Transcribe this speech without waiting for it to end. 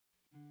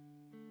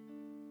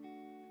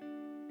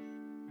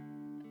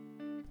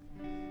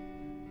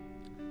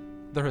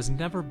There has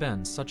never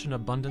been such an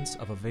abundance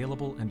of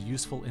available and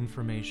useful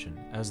information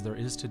as there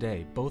is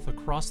today, both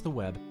across the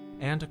web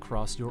and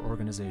across your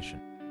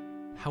organization.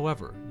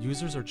 However,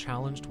 users are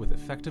challenged with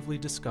effectively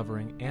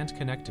discovering and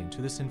connecting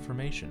to this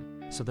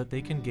information so that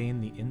they can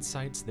gain the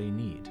insights they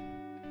need.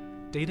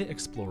 Data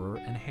Explorer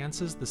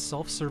enhances the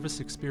self-service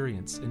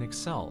experience in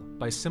Excel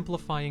by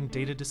simplifying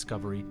data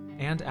discovery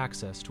and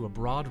access to a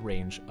broad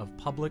range of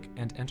public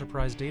and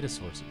enterprise data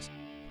sources,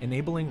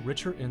 enabling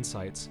richer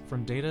insights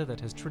from data that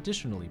has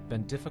traditionally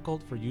been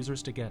difficult for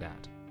users to get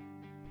at.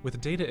 With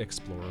Data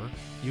Explorer,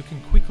 you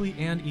can quickly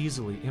and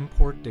easily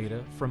import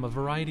data from a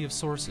variety of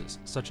sources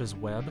such as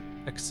web,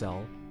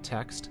 Excel,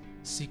 text,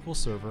 SQL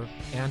Server,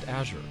 and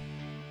Azure.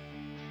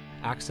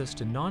 Access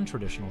to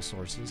non-traditional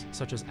sources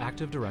such as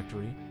Active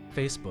Directory,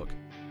 Facebook,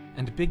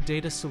 and big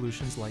data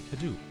solutions like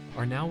Hadoop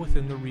are now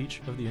within the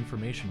reach of the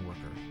information worker.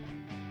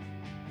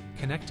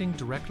 Connecting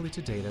directly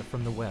to data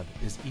from the web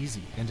is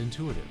easy and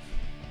intuitive.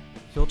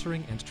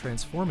 Filtering and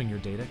transforming your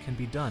data can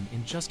be done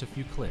in just a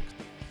few clicks.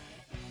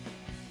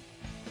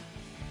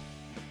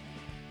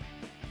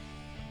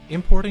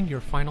 Importing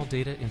your final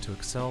data into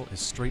Excel is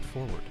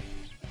straightforward.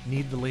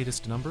 Need the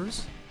latest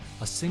numbers?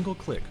 A single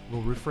click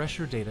will refresh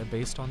your data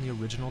based on the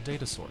original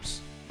data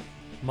source.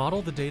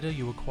 Model the data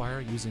you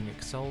acquire using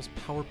Excel's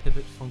Power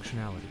Pivot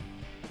functionality.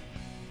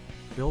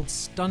 Build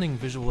stunning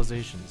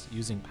visualizations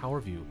using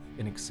PowerView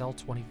in Excel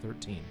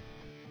 2013.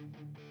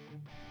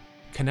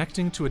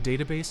 Connecting to a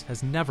database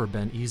has never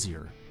been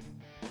easier.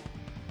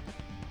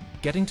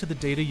 Getting to the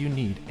data you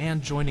need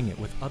and joining it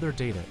with other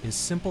data is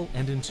simple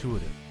and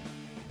intuitive.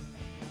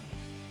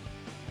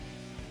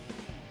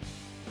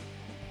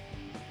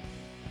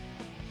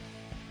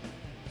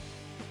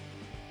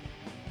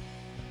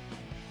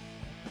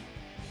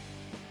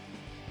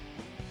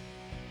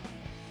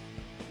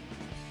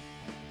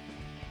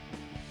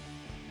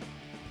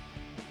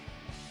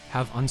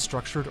 Have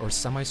unstructured or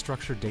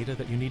semi-structured data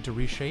that you need to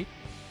reshape?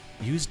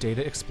 Use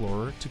Data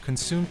Explorer to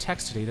consume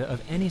text data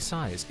of any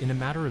size in a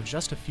matter of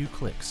just a few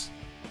clicks.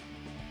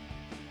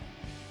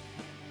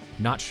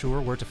 Not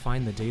sure where to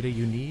find the data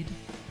you need?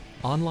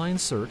 Online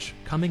search,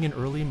 coming in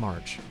early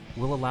March,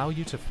 will allow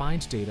you to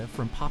find data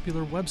from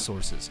popular web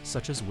sources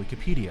such as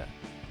Wikipedia.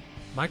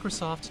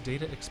 Microsoft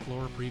Data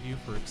Explorer Preview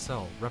for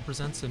Excel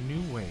represents a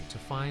new way to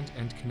find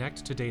and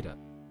connect to data.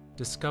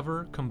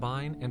 Discover,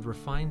 combine, and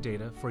refine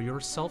data for your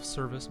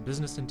self-service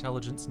business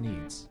intelligence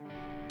needs.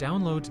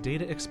 Download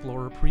Data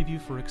Explorer Preview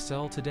for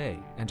Excel today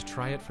and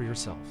try it for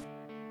yourself.